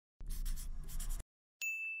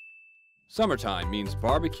Summertime means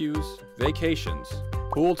barbecues, vacations,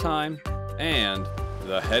 pool time, and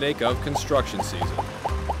the headache of construction season.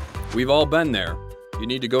 We've all been there. You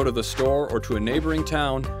need to go to the store or to a neighboring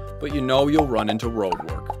town, but you know you'll run into road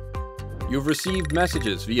work. You've received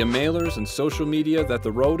messages via mailers and social media that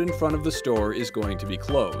the road in front of the store is going to be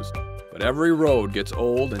closed, but every road gets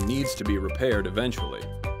old and needs to be repaired eventually,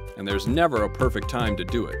 and there's never a perfect time to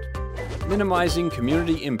do it. Minimizing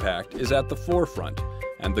community impact is at the forefront,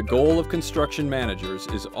 and the goal of construction managers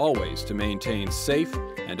is always to maintain safe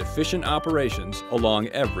and efficient operations along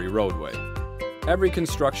every roadway. Every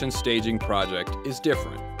construction staging project is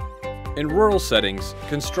different. In rural settings,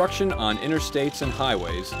 construction on interstates and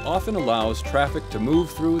highways often allows traffic to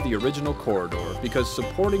move through the original corridor because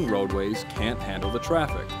supporting roadways can't handle the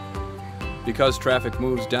traffic. Because traffic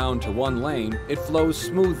moves down to one lane, it flows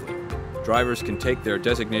smoothly. Drivers can take their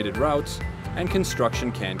designated routes, and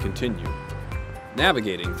construction can continue.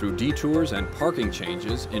 Navigating through detours and parking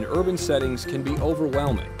changes in urban settings can be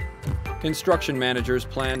overwhelming. Construction managers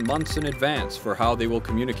plan months in advance for how they will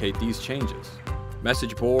communicate these changes.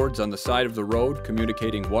 Message boards on the side of the road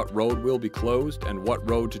communicating what road will be closed and what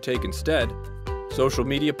road to take instead, social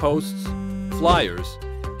media posts, flyers,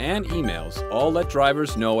 and emails all let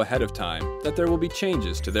drivers know ahead of time that there will be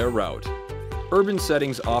changes to their route. Urban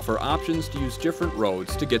settings offer options to use different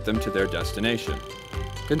roads to get them to their destination.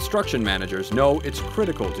 Construction managers know it's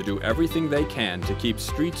critical to do everything they can to keep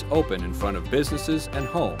streets open in front of businesses and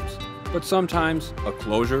homes, but sometimes a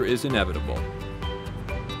closure is inevitable.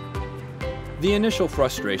 The initial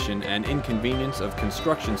frustration and inconvenience of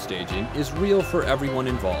construction staging is real for everyone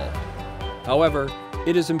involved. However,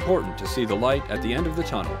 it is important to see the light at the end of the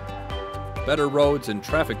tunnel. Better roads and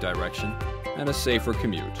traffic direction, and a safer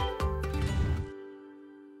commute.